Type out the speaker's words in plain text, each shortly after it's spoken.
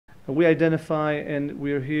We identify, and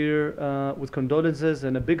we are here with condolences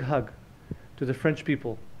and a big hug to the French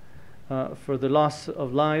people for the loss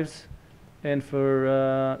of lives and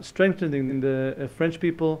for strengthening the French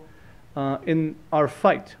people in our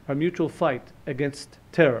fight, our mutual fight against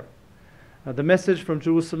terror. The message from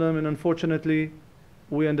Jerusalem, and unfortunately,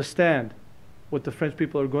 we understand what the French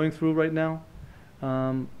people are going through right now.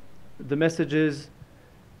 The message is,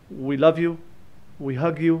 we love you, we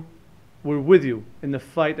hug you, we're with you in the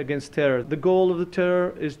fight against terror. The goal of the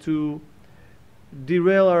terror is to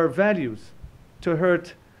derail our values, to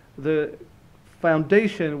hurt the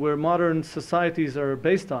foundation where modern societies are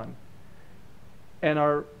based on. And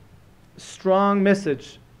our strong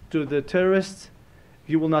message to the terrorists,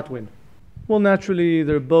 you will not win. Well, naturally,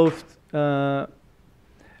 they're both have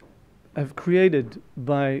created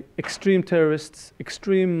by extreme terrorists,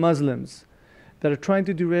 extreme Muslims that are trying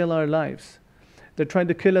to derail our lives. They're trying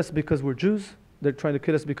to kill us because we're Jews. They're trying to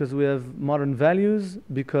kill us because we have modern values,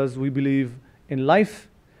 because we believe in life,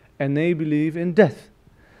 and they believe in death.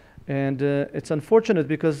 And it's unfortunate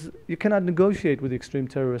because you cannot negotiate with the extreme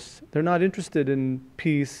terrorists. They're not interested in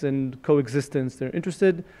peace and coexistence. They're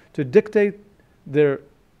interested to dictate their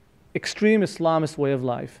extreme Islamist way of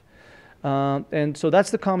life. And so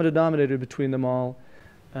that's the common denominator between them all.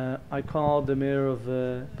 I called the mayor of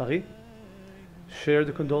Paris, shared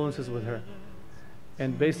the condolences with her,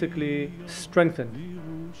 and basically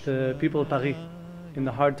strengthened the people of Paris in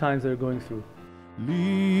the hard times they're going through.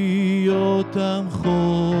 Yotam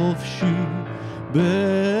חופשי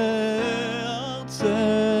בארצנו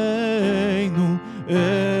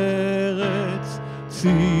ארץ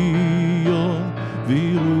ציון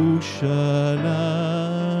וירושלים